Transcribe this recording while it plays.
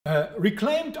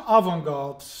Reclaimed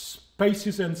avant-garde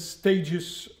spaces and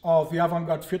stages of the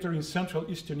avant-garde theatre in Central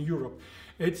Eastern Europe.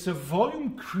 It's a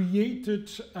volume created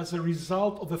as a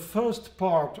result of the first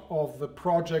part of the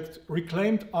project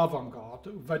Reclaimed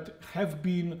Avant-garde that have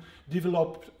been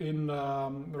developed in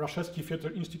Raszewski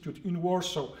Theatre Institute in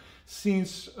Warsaw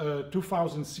since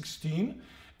 2016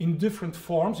 in different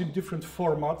forms, in different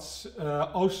formats,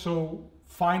 also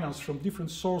financed from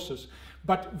different sources.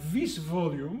 But this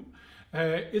volume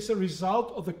is a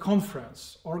result of the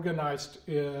conference organized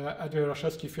at the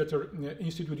Raszewski Theatre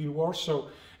Institute in Warsaw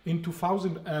in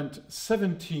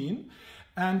 2017,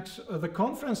 and the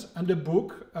conference and the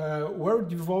book were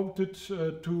devoted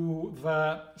to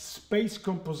the space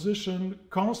composition,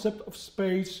 concept of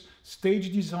space,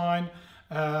 stage design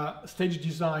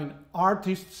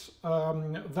artists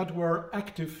that were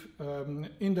active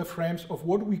in the frames of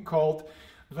what we called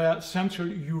the Central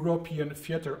European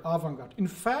Theatre Avant-garde. In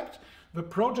fact, the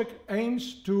project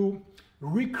aims to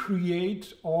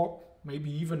recreate or maybe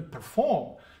even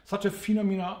perform such a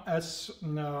phenomena as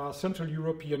Central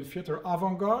European Theatre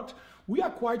Avant-garde. We are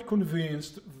quite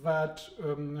convinced that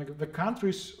the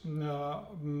countries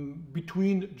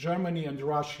between Germany and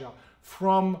Russia,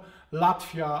 from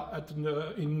Latvia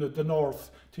in the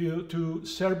north to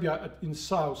Serbia in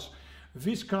south,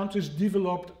 these countries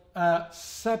developed a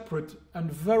separate and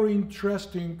very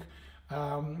interesting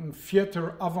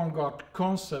theatre avant-garde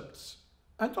concepts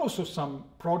and also some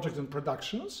projects and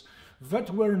productions that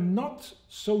were not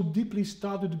so deeply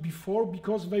studied before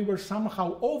because they were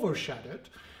somehow overshadowed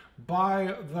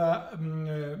by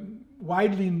the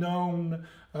widely known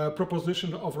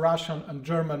proposition of Russian and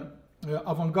German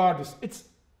avant-gardists. It's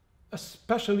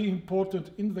especially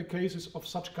important in the cases of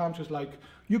such countries like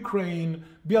Ukraine,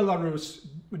 Belarus,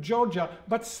 Georgia,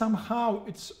 but somehow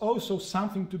it's also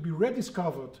something to be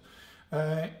rediscovered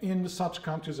in such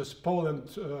countries as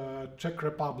Poland, Czech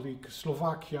Republic,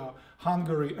 Slovakia,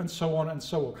 Hungary, and so on and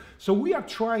so on. So we are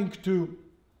trying to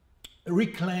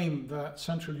reclaim the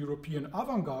Central European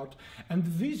avant-garde, and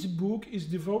this book is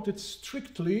devoted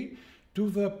strictly to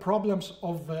the problems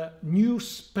of the new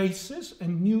spaces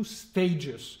and new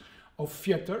stages of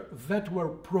theatre that were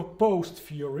proposed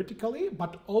theoretically,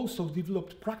 but also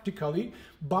developed practically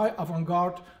by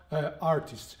avant-garde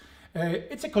artists.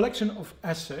 It's a collection of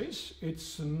essays.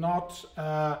 It's not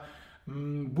a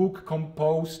book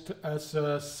composed as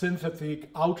a synthetic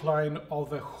outline of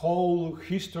the whole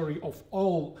history of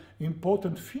all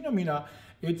important phenomena.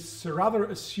 It's rather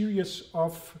a series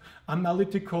of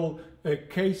analytical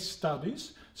case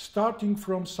studies, starting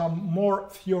from some more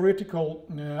theoretical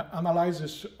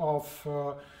analysis of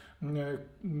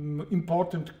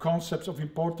important concepts of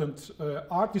important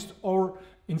artists, or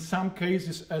in some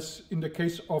cases, as in the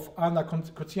case of Anna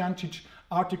Kosiński's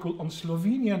article on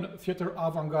Slovenian theatre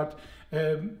avant-garde,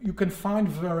 you can find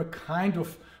there a kind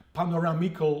of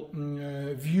panoramical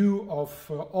view of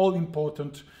all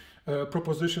important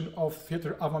proposition of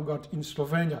theatre avant-garde in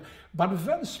Slovenia. But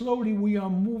then slowly we are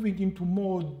moving into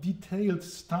more detailed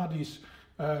studies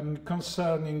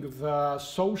concerning the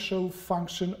social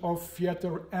function of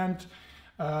theatre and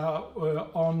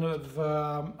on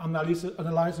the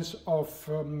analysis of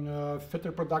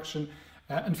theatre production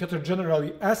and theatre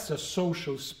generally as a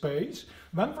social space.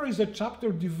 Then there is a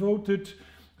chapter devoted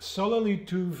solely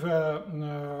to the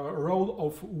role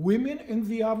of women in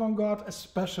the avant-garde,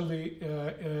 especially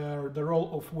the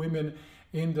role of women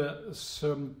in the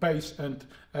space and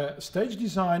stage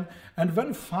design. And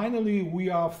then finally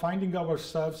we are finding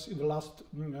ourselves in the last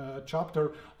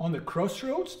chapter on the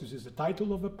crossroads. This is the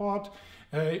title of the part,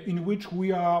 in which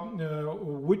we are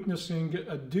witnessing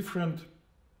different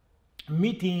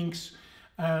meetings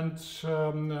and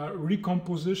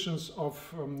recompositions of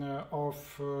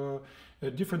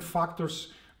different factors,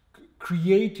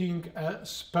 creating a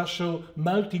special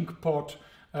melting pot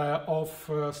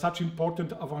of such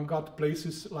important avant-garde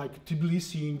places like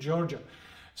Tbilisi in Georgia.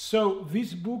 So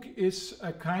this book is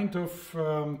a kind of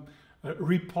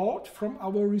report from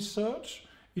our research.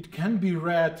 It can be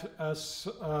read as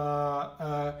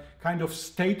a kind of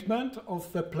statement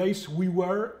of the place we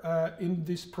were in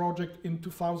this project in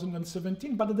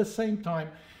 2017, but at the same time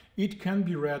it can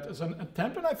be read as an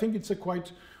attempt, and I think it's a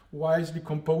quite wisely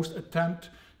composed attempt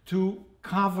to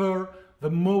cover the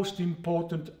most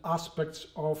important aspects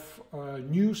of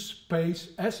new space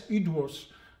as it was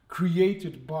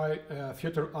created by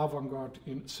theatre avant-garde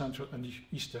in Central and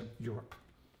Eastern Europe.